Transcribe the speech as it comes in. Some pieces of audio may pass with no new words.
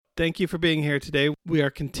Thank you for being here today. We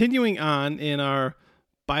are continuing on in our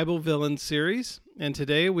Bible villain series, and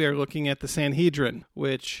today we are looking at the Sanhedrin,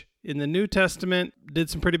 which in the New Testament did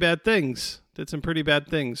some pretty bad things.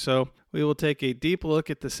 So we will take a deep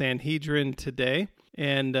look at the Sanhedrin today.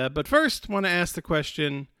 And but first, I want to ask the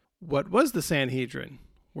question, what was the Sanhedrin?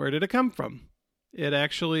 Where did it come from? It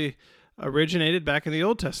actually originated back in the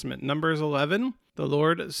Old Testament. Numbers 11, the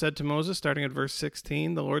Lord said to Moses, starting at verse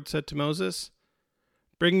 16, the Lord said to Moses,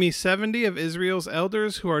 "Bring me 70 of Israel's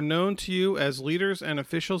elders who are known to you as leaders and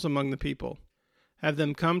officials among the people. Have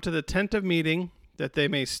them come to the tent of meeting, that they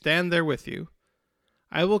may stand there with you.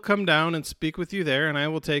 I will come down and speak with you there, and I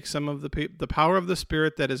will take some of the power of the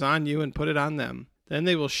Spirit that is on you and put it on them. Then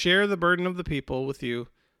they will share the burden of the people with you,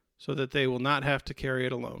 so that they will not have to carry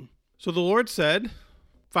it alone." So the Lord said,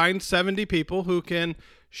 find 70 people who can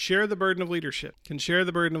share the burden of leadership,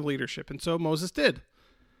 And so Moses did.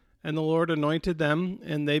 And the Lord anointed them,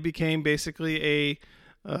 and they became basically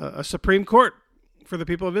a Supreme Court for the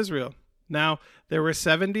people of Israel. Now, there were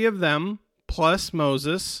 70 of them, plus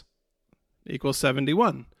Moses, equals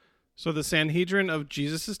 71. So the Sanhedrin of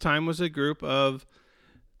Jesus' time was a group of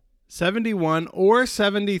 71 or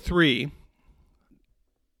 73.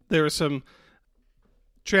 There was some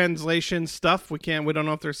translation stuff. We don't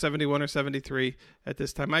know if there's 71 or 73 at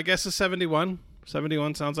this time. My guess is 71.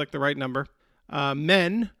 71 sounds like the right number.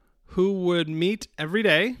 Men who would meet every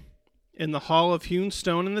day in the hall of hewn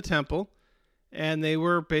stone in the temple, and they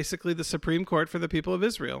were basically the Supreme Court for the people of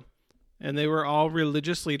Israel. And they were all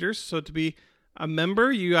religious leaders. So to be a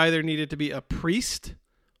member, you either needed to be a priest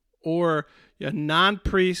or a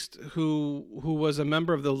non-priest who was a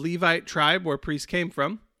member of the Levite tribe where priests came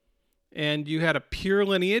from. And you had a pure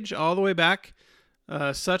lineage all the way back,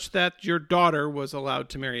 such that your daughter was allowed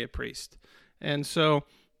to marry a priest. And so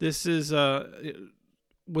this is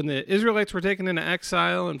when the Israelites were taken into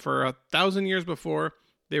exile, and for 1,000 years before,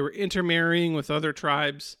 they were intermarrying with other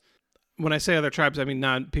tribes. When I say other tribes, I mean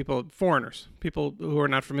foreigners, people who are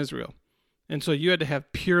not from Israel. And so you had to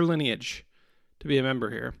have pure lineage to be a member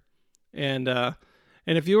here. And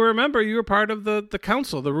if you were a member, you were part of the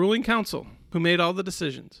council, the ruling council, who made all the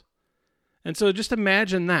decisions. And so just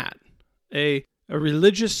imagine that, a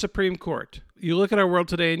religious Supreme Court. You look at our world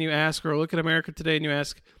today and you ask, or look at America today and you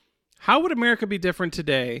ask, how would America be different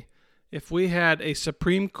today if we had a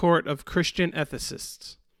Supreme Court of Christian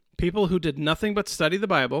ethicists? People who did nothing but study the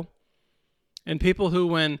Bible, and people who,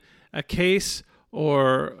 when a case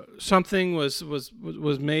or something was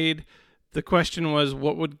made, the question was,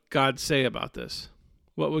 what would God say about this?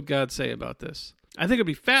 What would God say about this? I think it'd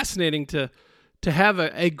be fascinating to have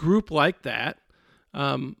a group like that,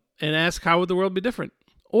 and ask, how would the world be different?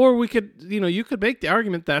 Or we could, you could make the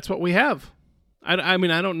argument that's what we have. I mean,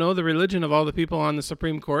 I don't know the religion of all the people on the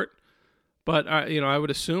Supreme Court, but I would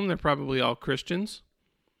assume they're probably all Christians,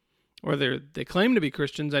 or they claim to be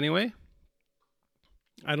Christians anyway.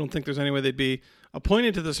 I don't think there's any way they'd be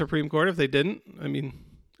appointed to the Supreme Court if they didn't. I mean,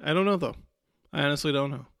 I don't know though. I honestly don't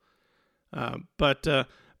know. But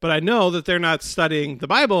I know that they're not studying the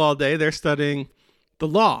Bible all day. They're studying the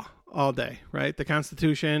law all day, right? The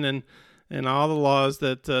Constitution and all the laws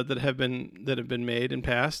that have been made and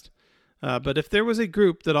passed. But if there was a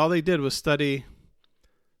group that all they did was study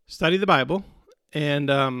the Bible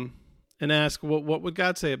and ask, what would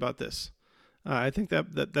God say about this? I think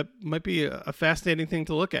that might be a fascinating thing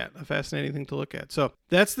to look at. So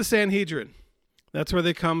that's the Sanhedrin. That's where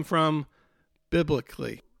they come from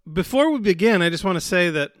biblically. Before we begin, I just want to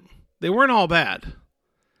say that they weren't all bad.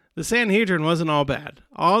 The Sanhedrin wasn't all bad.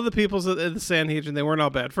 All the peoples of the Sanhedrin, they weren't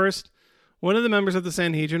all bad. First, one of the members of the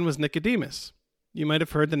Sanhedrin was Nicodemus. You might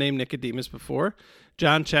have heard the name Nicodemus before.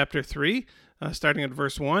 John chapter 3, starting at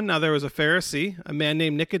verse 1. Now there was a Pharisee, a man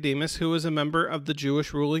named Nicodemus, who was a member of the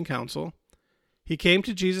Jewish ruling council. He came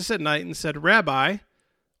to Jesus at night and said, "Rabbi,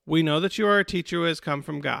 we know that you are a teacher who has come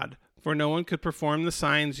from God, for no one could perform the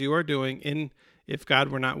signs you are doing if God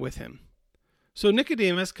were not with him." So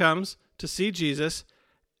Nicodemus comes to see Jesus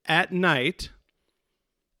at night.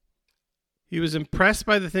 He was impressed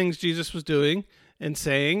by the things Jesus was doing and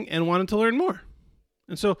saying and wanted to learn more.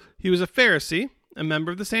 And so he was a Pharisee, a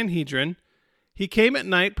member of the Sanhedrin. He came at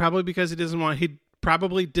night probably because he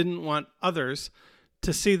probably didn't want others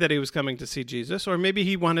to see that he was coming to see Jesus, or maybe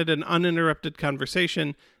he wanted an uninterrupted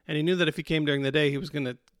conversation, and he knew that if he came during the day, he was going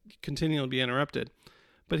to continually be interrupted.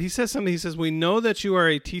 But he says something. He says, "We know that you are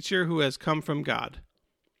a teacher who has come from God."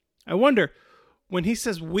 I wonder, when he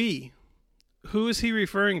says "we," who is he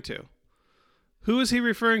referring to? Who is he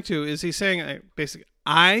referring to? Is he saying, basically,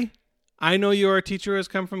 I know you are a teacher who has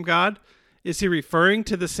come from God? Is he referring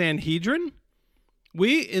to the Sanhedrin?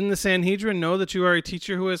 We in the Sanhedrin know that you are a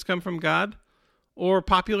teacher who has come from God, or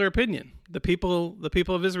popular opinion, the people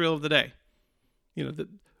of Israel of the day.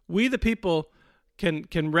 We the people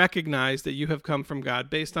can recognize that you have come from God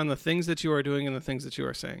based on the things that you are doing and the things that you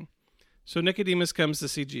are saying. So Nicodemus comes to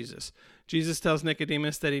see Jesus. Jesus tells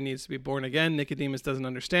Nicodemus that he needs to be born again. Nicodemus doesn't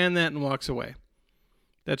understand that and walks away.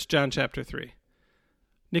 That's John chapter 3.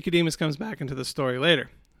 Nicodemus comes back into the story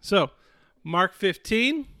later. So, Mark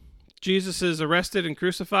 15, Jesus is arrested and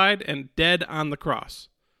crucified and dead on the cross.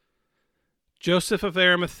 Joseph of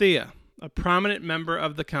Arimathea, a prominent member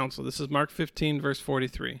of the council, this is Mark 15, verse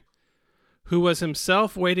 43, who was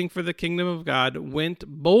himself waiting for the kingdom of God, went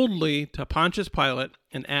boldly to Pontius Pilate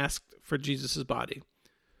and asked for Jesus' body.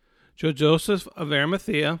 So Joseph of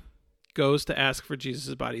Arimathea goes to ask for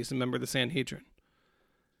Jesus' body. He's a member of the Sanhedrin.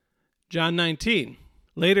 John 19.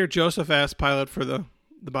 Later, Joseph asked Pilate for the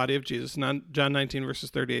body of Jesus. John 19, verses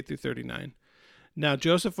 38 through 39. Now,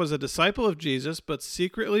 Joseph was a disciple of Jesus, but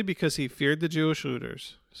secretly because he feared the Jewish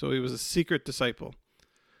rulers. So he was a secret disciple.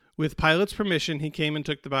 With Pilate's permission, he came and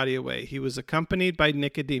took the body away. He was accompanied by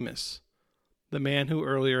Nicodemus, the man who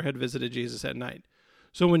earlier had visited Jesus at night.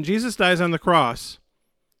 So when Jesus dies on the cross,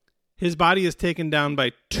 his body is taken down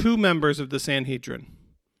by two members of the Sanhedrin.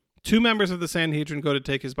 Two members of the Sanhedrin go to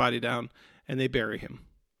take his body down, and they bury him.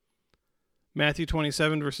 Matthew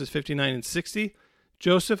 27, verses 59 and 60.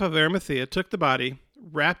 Joseph of Arimathea took the body,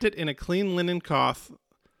 wrapped it in a clean linen cloth,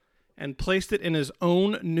 and placed it in his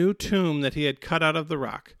own new tomb that he had cut out of the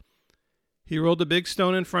rock. He rolled a big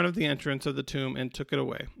stone in front of the entrance of the tomb and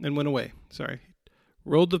went away.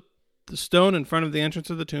 Rolled the stone in front of the entrance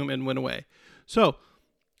of the tomb and went away. So,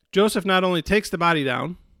 Joseph not only takes the body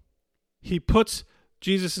down, he puts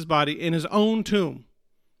Jesus' body in his own tomb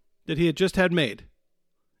that he had just had made.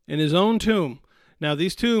 In his own tomb. Now,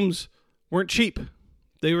 these tombs weren't cheap.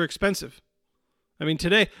 They were expensive. I mean,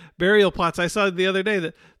 today, burial plots, I saw the other day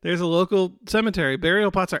that there's a local cemetery.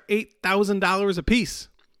 Burial plots are $8,000 a piece.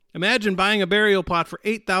 Imagine buying a burial plot for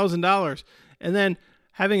 $8,000 and then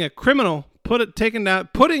having a criminal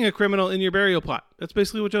putting a criminal in your burial plot. That's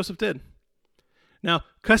basically what Joseph did. Now,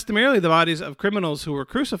 customarily, the bodies of criminals who were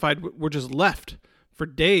crucified were just left for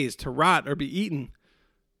days to rot or be eaten,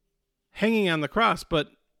 hanging on the cross. But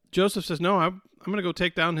Joseph says, no, I'm going to go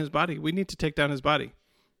take down his body. We need to take down his body.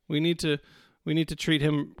 We need to treat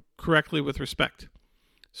him correctly with respect.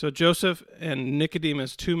 So Joseph and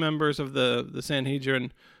Nicodemus, two members of the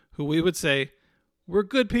Sanhedrin, who we would say were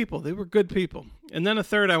good people. They were good people. And then a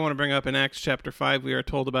third I want to bring up in Acts chapter 5, we are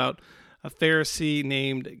told about a Pharisee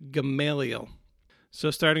named Gamaliel.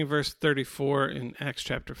 So starting verse 34 in Acts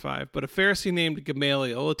chapter 5. But a Pharisee named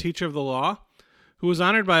Gamaliel, a teacher of the law, who was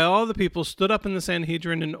honored by all the people, stood up in the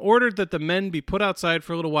Sanhedrin and ordered that the men be put outside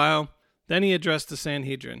for a little while. Then he addressed the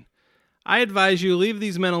Sanhedrin. I advise you, leave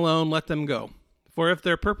these men alone, let them go. For if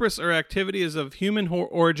their purpose or activity is of human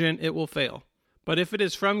origin, it will fail. But if it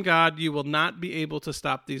is from God, you will not be able to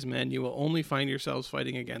stop these men. You will only find yourselves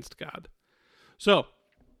fighting against God. So,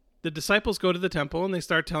 the disciples go to the temple and they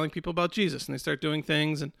start telling people about Jesus, and they start doing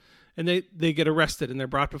things, and they get arrested and they're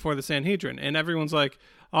brought before the Sanhedrin. And everyone's like,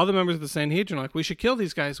 all the members of the Sanhedrin are like, we should kill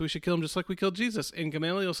these guys. We should kill them just like we killed Jesus. And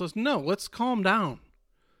Gamaliel says, no, let's calm down.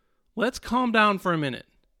 Let's calm down for a minute.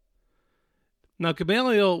 Now,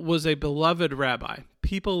 Gamaliel was a beloved rabbi.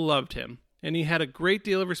 People loved him, and he had a great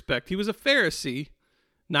deal of respect. He was a Pharisee,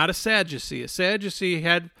 not a Sadducee.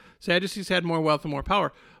 Sadducees had more wealth and more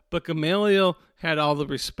power, but Gamaliel had all the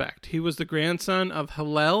respect. He was the grandson of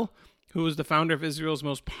Hillel, who was the founder of Israel's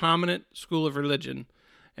most prominent school of religion,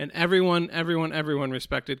 and everyone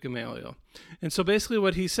respected Gamaliel. And so basically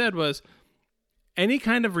what he said was, any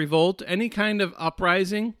kind of revolt, any kind of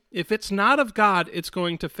uprising, if it's not of God, it's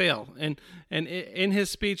going to fail. And in his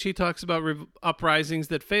speech, he talks about uprisings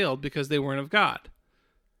that failed because they weren't of God.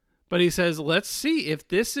 But he says, let's see, if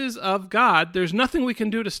this is of God, there's nothing we can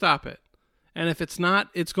do to stop it. And if it's not,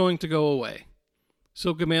 it's going to go away.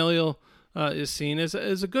 So Gamaliel is seen as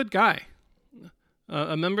a good guy,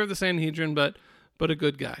 a member of the Sanhedrin, but a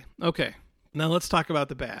good guy. Okay, now let's talk about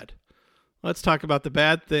the bad. Let's talk about the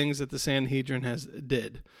bad things that the Sanhedrin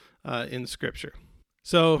did in Scripture.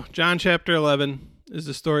 So, John chapter 11 is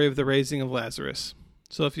the story of the raising of Lazarus.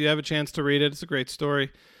 So if you have a chance to read it, it's a great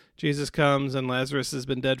story. Jesus comes and Lazarus has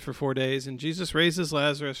been dead for 4 days, and Jesus raises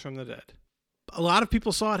Lazarus from the dead. A lot of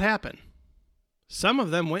people saw it happen. Some of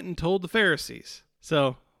them went and told the Pharisees.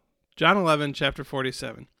 So, John 11, chapter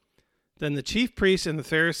 47. Then the chief priests and the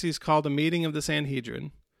Pharisees called a meeting of the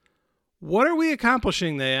Sanhedrin. What are we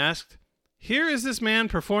accomplishing, they asked. Here is this man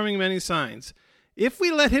performing many signs. If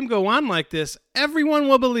we let him go on like this, everyone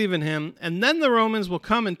will believe in him, and then the Romans will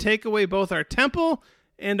come and take away both our temple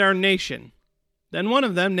and our nation." Then one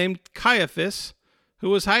of them, named Caiaphas, who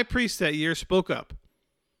was high priest that year, spoke up.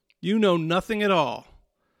 "You know nothing at all.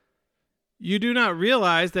 You do not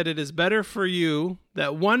realize that it is better for you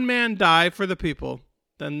that one man die for the people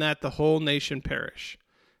than that the whole nation perish."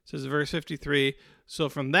 This is verse 53. "So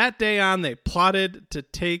from that day on, they plotted to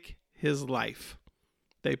take his life."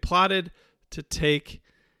 They plotted to take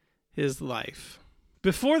his life.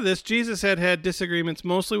 Before this, Jesus had disagreements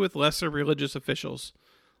mostly with lesser religious officials,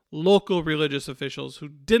 local religious officials who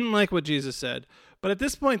didn't like what Jesus said. But at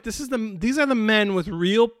this point, these are the men with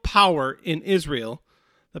real power in Israel,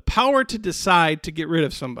 the power to decide to get rid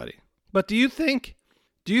of somebody. But do you think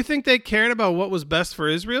they cared about what was best for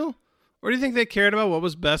Israel? Or do you think they cared about what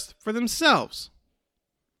was best for themselves?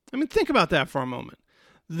 I mean, think about that for a moment.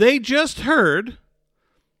 They just heard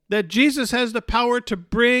that Jesus has the power to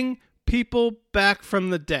bring people back from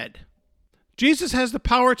the dead. Jesus has the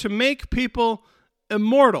power to make people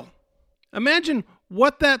immortal. Imagine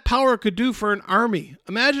what that power could do for an army.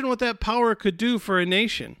 Imagine what that power could do for a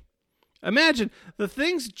nation. Imagine the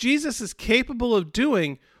things Jesus is capable of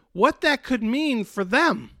doing, what that could mean for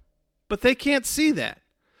them. But they can't see that.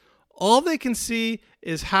 All they can see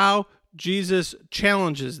is how Jesus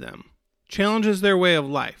challenges them, challenges their way of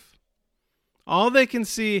life. All they can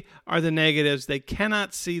see are the negatives. They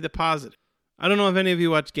cannot see the positive. I don't know if any of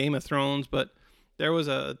you watch Game of Thrones, but there was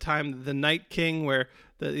a time, the Night King, where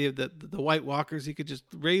the White Walkers, he could just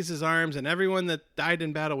raise his arms and everyone that died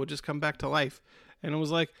in battle would just come back to life. And it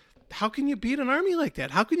was like, how can you beat an army like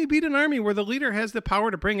that? How can you beat an army where the leader has the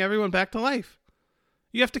power to bring everyone back to life?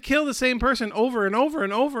 You have to kill the same person over and over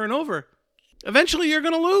and over and over. Eventually you're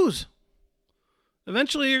going to lose.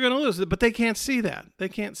 But they can't see that. They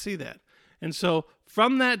can't see that. And so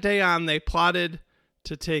from that day on, they plotted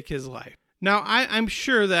to take his life. Now, I'm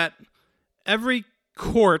sure that every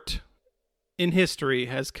court in history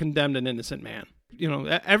has condemned an innocent man. You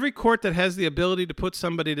know, every court that has the ability to put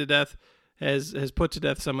somebody to death has put to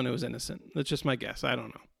death someone who was innocent. That's just my guess. I don't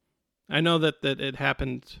know. I know that it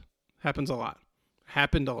happens a lot.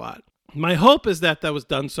 Happened a lot. My hope is that was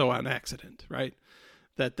done so on accident, right?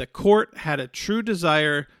 That the court had a true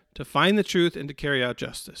desire to find the truth and to carry out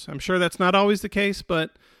justice. I'm sure that's not always the case,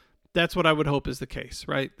 but that's what I would hope is the case,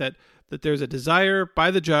 right? That there's a desire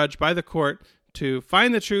by the judge, by the court, to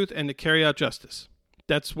find the truth and to carry out justice.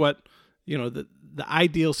 That's what, the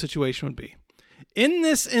ideal situation would be. In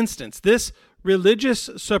this instance, this religious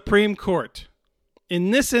Supreme Court,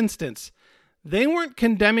 in this instance, they weren't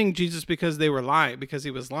condemning Jesus because he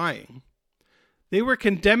was lying. They were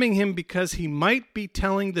condemning him because he might be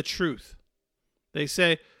telling the truth. They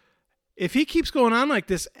say, if he keeps going on like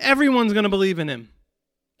this, everyone's going to believe in him.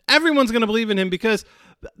 Everyone's going to believe in him because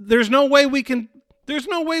there's no way we can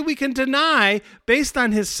deny, based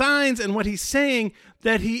on his signs and what he's saying,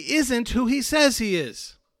 that he isn't who he says he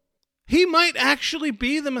is. He might actually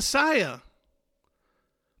be the Messiah,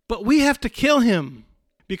 but we have to kill him.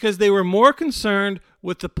 Because they were more concerned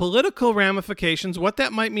with the political ramifications, what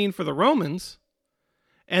that might mean for the Romans,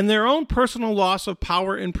 and their own personal loss of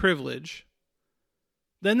power and privilege,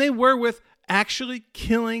 than they were with actually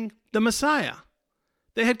killing the Messiah.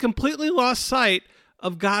 They had completely lost sight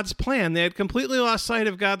of God's plan. They had completely lost sight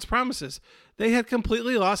of God's promises. They had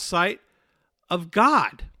completely lost sight of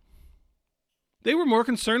God. They were more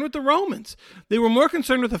concerned with the Romans. They were more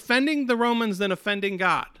concerned with offending the Romans than offending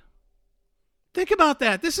God. Think about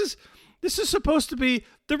that. This is supposed to be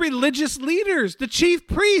the religious leaders, the chief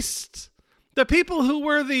priests, the people who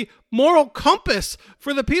were the moral compass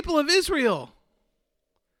for the people of Israel.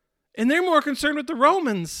 And they're more concerned with the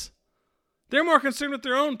Romans. They're more concerned with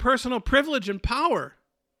their own personal privilege and power.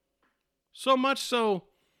 So much so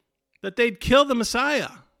that they'd kill the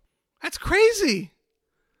Messiah. That's crazy.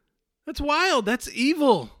 That's wild. That's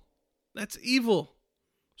evil. That's evil.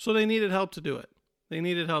 So they needed help to do it.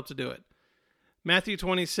 Matthew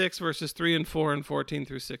 26, verses 3 and 4 and 14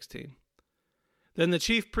 through 16. Then the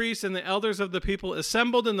chief priests and the elders of the people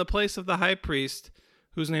assembled in the place of the high priest,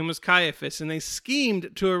 whose name was Caiaphas, and they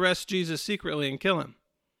schemed to arrest Jesus secretly and kill him.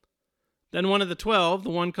 Then one of the 12, the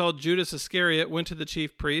one called Judas Iscariot, went to the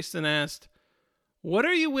chief priests and asked, "What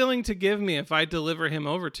are you willing to give me if I deliver him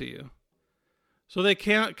over to you?" So they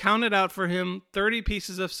counted out for him 30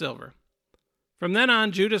 pieces of silver. From then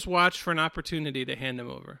on, Judas watched for an opportunity to hand him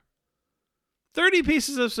over. 30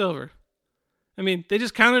 pieces of silver. I mean, they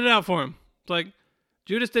just counted it out for him. It's like,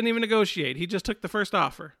 Judas didn't even negotiate. He just took the first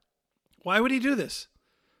offer. Why would he do this?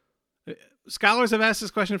 Scholars have asked this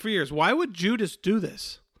question for years. Why would Judas do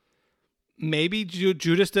this? Maybe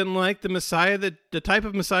Judas didn't like the Messiah, the type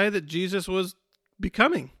of Messiah that Jesus was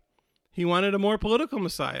becoming. He wanted a more political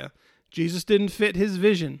Messiah. Jesus didn't fit his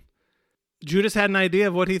vision. Judas had an idea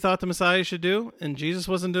of what he thought the Messiah should do, and Jesus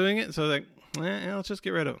wasn't doing it, so let's just get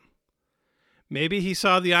rid of him. Maybe he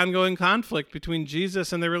saw the ongoing conflict between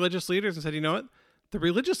Jesus and the religious leaders and said, you know what? The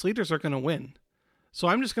religious leaders are going to win. So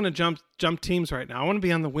I'm just going to jump teams right now. I want to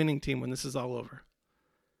be on the winning team when this is all over.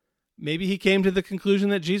 Maybe he came to the conclusion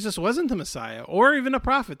that Jesus wasn't the Messiah or even a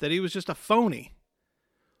prophet, that he was just a phony.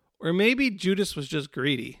 Or maybe Judas was just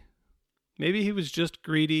greedy. Maybe he was just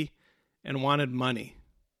greedy and wanted money.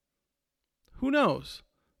 Who knows?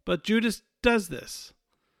 But Judas does this.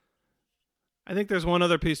 I think there's one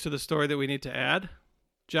other piece to the story that we need to add.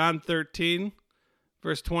 John 13,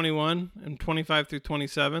 verse 21 and 25 through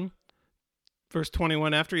 27. Verse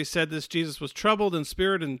 21, after he said this, Jesus was troubled in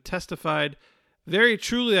spirit and testified, very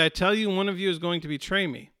truly, I tell you, one of you is going to betray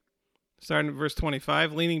me. Starting at verse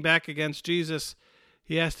 25, leaning back against Jesus,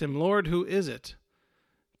 he asked him, Lord, who is it?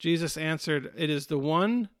 Jesus answered, it is the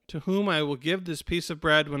one to whom I will give this piece of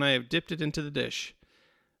bread when I have dipped it into the dish.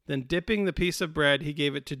 Then dipping the piece of bread, he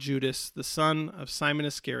gave it to Judas, the son of Simon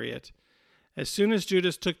Iscariot. As soon as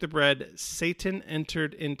Judas took the bread, Satan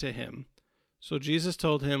entered into him. So Jesus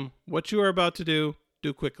told him, what you are about to do,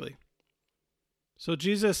 do quickly. So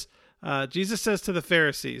Jesus says to the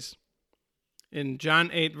Pharisees in John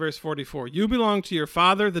 8, verse 44, you belong to your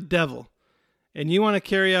father, the devil, and you want to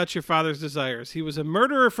carry out your father's desires. He was a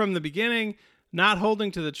murderer from the beginning, not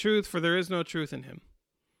holding to the truth, for there is no truth in him.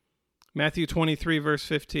 Matthew 23, verse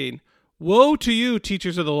 15, woe to you,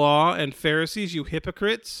 teachers of the law and Pharisees, you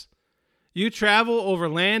hypocrites! You travel over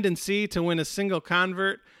land and sea to win a single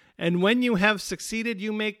convert, and when you have succeeded,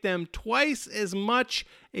 you make them twice as much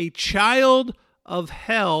a child of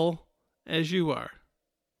hell as you are.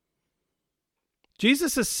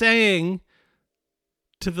 Jesus is saying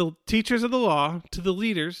to the teachers of the law, to the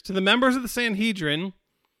leaders, to the members of the Sanhedrin,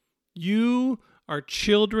 you are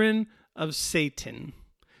children of Satan.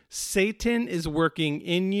 Satan is working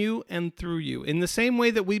in you and through you. In the same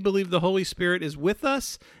way that we believe the Holy Spirit is with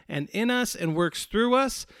us and in us and works through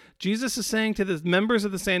us, Jesus is saying to the members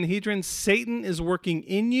of the Sanhedrin, Satan is working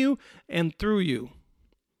in you and through you.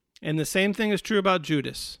 And the same thing is true about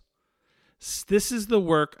Judas. This is the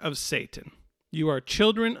work of Satan. You are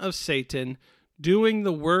children of Satan doing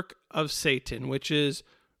the work of Satan, which is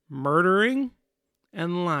murdering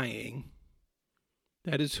and lying.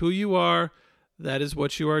 That is who you are. That is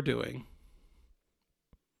what you are doing.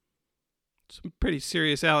 Some pretty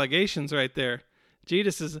serious allegations right there.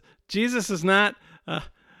 Jesus is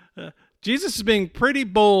being pretty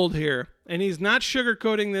bold here, and he's not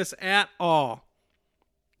sugarcoating this at all.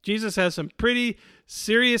 Jesus has some pretty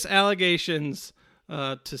serious allegations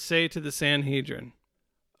to say to the Sanhedrin.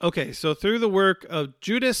 Okay, so through the work of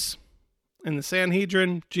Judas and the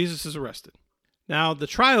Sanhedrin, Jesus is arrested. Now, the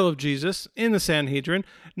trial of Jesus in the Sanhedrin.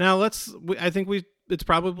 Now, it's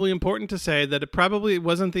probably important to say that it probably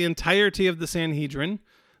wasn't the entirety of the Sanhedrin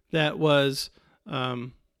that was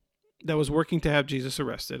working to have Jesus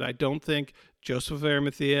arrested. I don't think Joseph of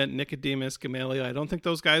Arimathea, Nicodemus, Gamaliel, I don't think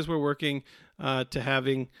those guys were working to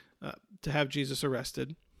have Jesus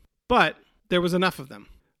arrested. But there was enough of them.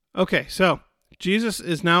 Okay, so Jesus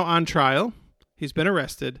is now on trial. He's been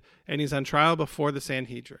arrested, and he's on trial before the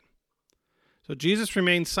Sanhedrin. So Jesus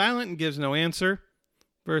remains silent and gives no answer.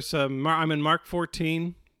 I'm in Mark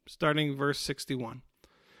 14, starting verse 61.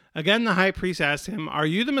 Again, the high priest asked him, are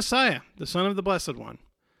you the Messiah, the Son of the Blessed One?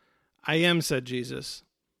 I am, said Jesus.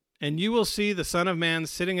 And you will see the Son of Man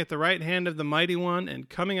sitting at the right hand of the Mighty One and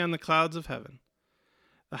coming on the clouds of heaven.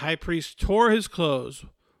 The high priest tore his clothes.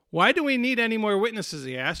 Why do we need any more witnesses,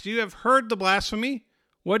 he asked. You have heard the blasphemy.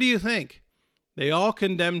 What do you think? They all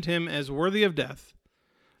condemned him as worthy of death.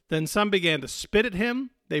 Then some began to spit at him.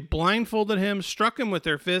 They blindfolded him, struck him with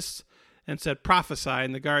their fists, and said, prophesy.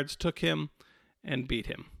 And the guards took him and beat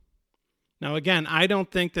him. Now, again, I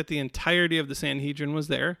don't think that the entirety of the Sanhedrin was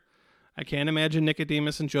there. I can't imagine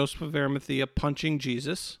Nicodemus and Joseph of Arimathea punching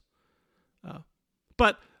Jesus.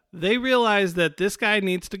 But they realized that this guy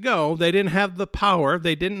needs to go. They didn't have the power.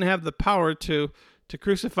 They didn't have the power to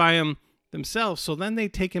crucify him themselves. So then they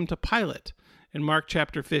take him to Pilate in Mark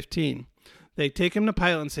chapter 15. They take him to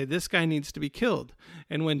Pilate and say, this guy needs to be killed.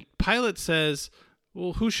 And when Pilate says,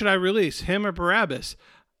 well, who should I release, him or Barabbas?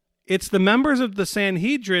 It's the members of the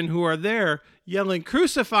Sanhedrin who are there yelling,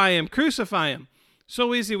 crucify him, crucify him.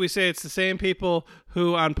 So easy we say it's the same people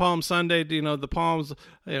who on Palm Sunday, the palms,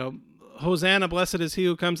 Hosanna, blessed is he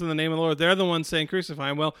who comes in the name of the Lord, they're the ones saying crucify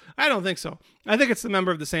him. Well, I don't think so. I think it's the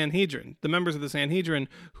member of the Sanhedrin, the members of the Sanhedrin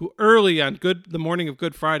who early on the morning of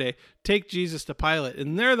Good Friday take Jesus to Pilate,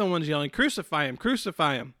 and they're the ones yelling, crucify him,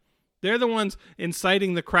 crucify him. They're the ones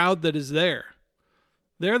inciting the crowd that is there.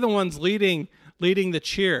 They're the ones leading the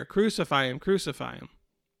cheer, crucify him, crucify him.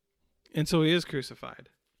 And so he is crucified.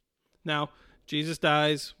 Now, Jesus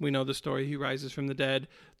dies. We know the story. He rises from the dead.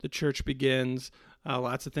 The church begins.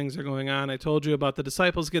 Lots of things are going on. I told you about the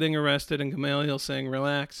disciples getting arrested and Gamaliel saying,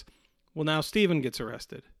 relax. Well, now Stephen gets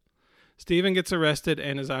arrested. Stephen gets arrested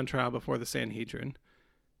and is on trial before the Sanhedrin.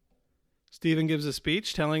 Stephen gives a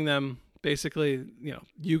speech telling them, basically,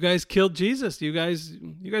 you guys killed Jesus. You guys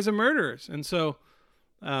are murderers. And so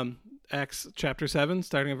Acts chapter 7,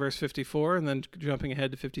 starting at verse 54, and then jumping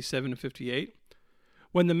ahead to 57 and 58.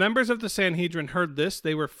 When the members of the Sanhedrin heard this,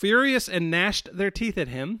 they were furious and gnashed their teeth at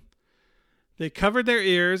him. They covered their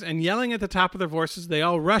ears, and yelling at the top of their voices, they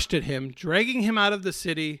all rushed at him, dragging him out of the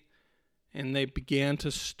city, and they began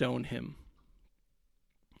to stone him.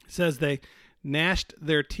 It says they gnashed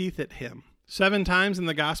their teeth at him. 7 times in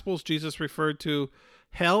the Gospels, Jesus referred to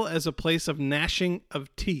hell as a place of gnashing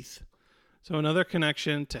of teeth. So another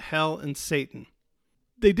connection to hell and Satan.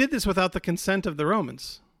 They did this without the consent of the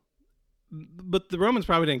Romans. But the Romans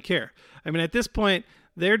probably didn't care. I mean, at this point,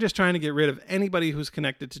 they're just trying to get rid of anybody who's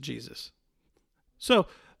connected to Jesus. So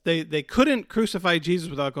they couldn't crucify Jesus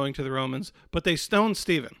without going to the Romans, but they stoned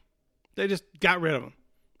Stephen. They just got rid of him.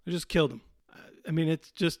 They just killed him. I mean,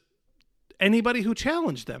 it's just anybody who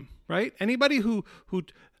challenged them, right? Anybody who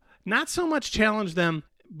not so much challenged them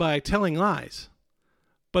by telling lies,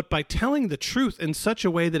 but by telling the truth in such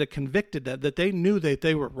a way that it convicted them, that they knew that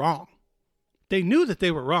they were wrong. They knew that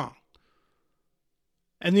they were wrong.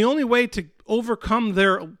 And the only way to overcome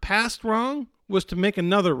their past wrong was to make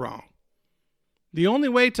another wrong. The only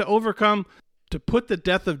way to put the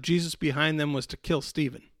death of Jesus behind them was to kill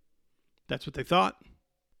Stephen. That's what they thought.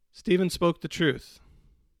 Stephen spoke the truth,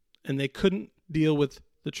 and they couldn't deal with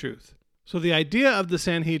the truth. So the idea of the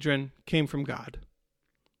Sanhedrin came from God.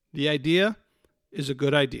 The idea is a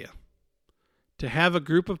good idea. To have a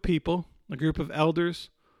group of people, a group of elders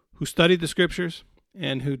who studied the scriptures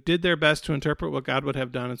and who did their best to interpret what God would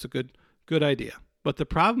have done, is a good idea. But the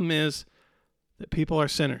problem is that people are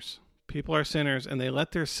sinners. People are sinners, and they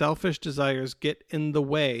let their selfish desires get in the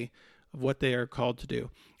way of what they are called to do.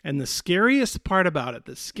 And the scariest part about it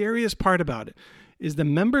is the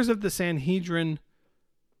members of the Sanhedrin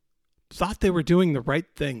thought they were doing the right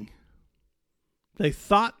thing. They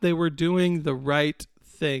thought they were doing the right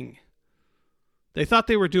thing. They thought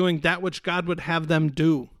they were doing that which God would have them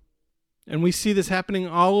do. And we see this happening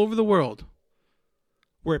all over the world,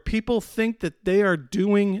 where people think that they are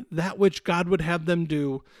doing that which God would have them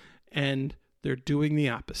do, and they're doing the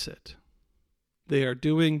opposite. They are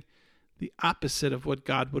doing the opposite of what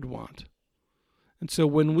God would want. And so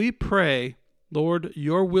when we pray, Lord,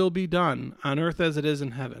 your will be done on earth as it is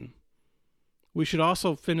in heaven, we should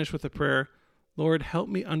also finish with a prayer, Lord, help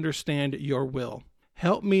me understand your will.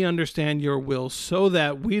 Help me understand your will so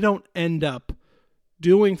that we don't end up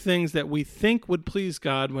doing things that we think would please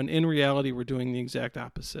God when in reality we're doing the exact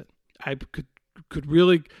opposite. I could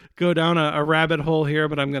really go down a rabbit hole here,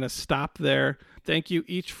 but I'm going to stop there. Thank you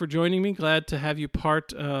each for joining me. Glad to have you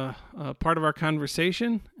part of our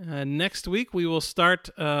conversation. Next week we will start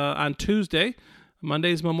on Tuesday.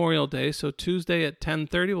 Monday's Memorial Day, so Tuesday at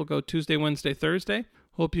 10:30. We'll go Tuesday, Wednesday, Thursday.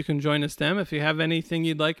 Hope you can join us then. If you have anything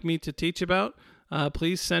you'd like me to teach about,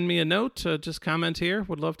 please send me a note. Just comment here.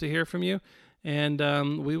 Would love to hear from you. And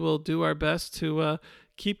we will do our best to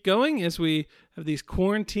keep going as we have these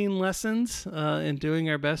quarantine lessons and doing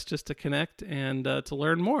our best just to connect and to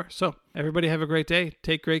learn more. So everybody have a great day.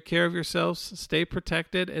 Take great care of yourselves. Stay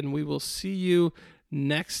protected, and we will see you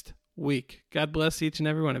next week. God bless each and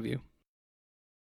every one of you.